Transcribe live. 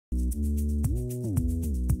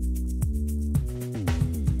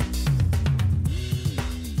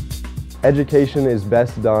Education is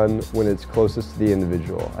best done when it's closest to the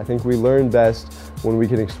individual. I think we learn best when we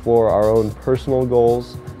can explore our own personal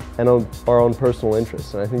goals and our own personal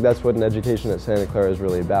interests. And I think that's what an education at Santa Clara is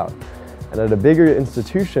really about. And at a bigger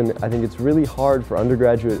institution, I think it's really hard for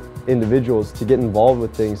undergraduate individuals to get involved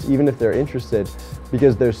with things, even if they're interested,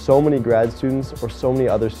 because there's so many grad students or so many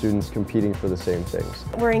other students competing for the same things.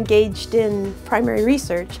 We're engaged in primary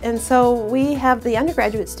research, and so we have the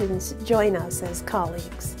undergraduate students join us as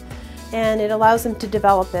colleagues, and it allows them to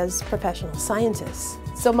develop as professional scientists.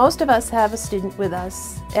 So most of us have a student with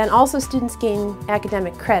us, and also students gain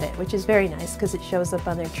academic credit, which is very nice because it shows up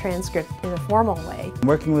on their transcript in a formal way.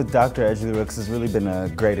 Working with Dr. Edgley-Rooks has really been a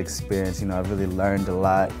great experience. I've really learned a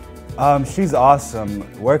lot. She's awesome.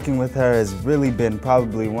 Working with her has really been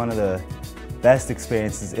probably one of the best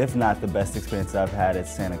experiences, if not the best experience I've had at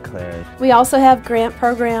Santa Clara. We also have grant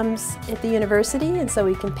programs at the university, and so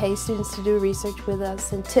we can pay students to do research with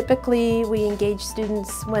us. And typically we engage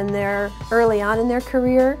students when they're early on in their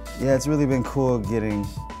career. Yeah, it's really been cool getting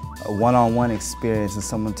a one-on-one experience and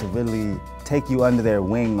someone to really take you under their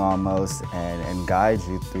wing almost and guide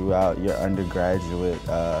you throughout your undergraduate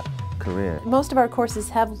career. Most of our courses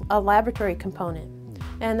have a laboratory component,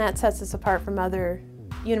 and that sets us apart from other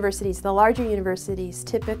universities. The larger universities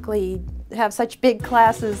typically have such big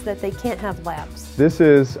classes that they can't have labs. This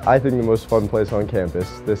is, I think, the most fun place on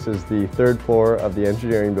campus. This is the third floor of the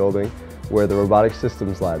engineering building where the robotic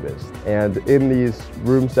systems lab is. And in these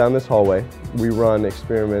rooms down this hallway, we run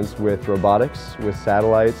experiments with robotics, with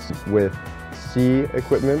satellites, with sea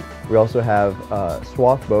equipment. We also have a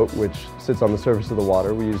swath boat, which sits on the surface of the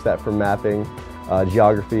water. We use that for mapping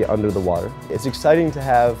geography under the water. It's exciting to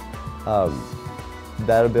have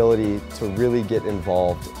that ability to really get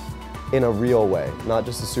involved in a real way, not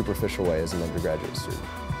just a superficial way as an undergraduate student.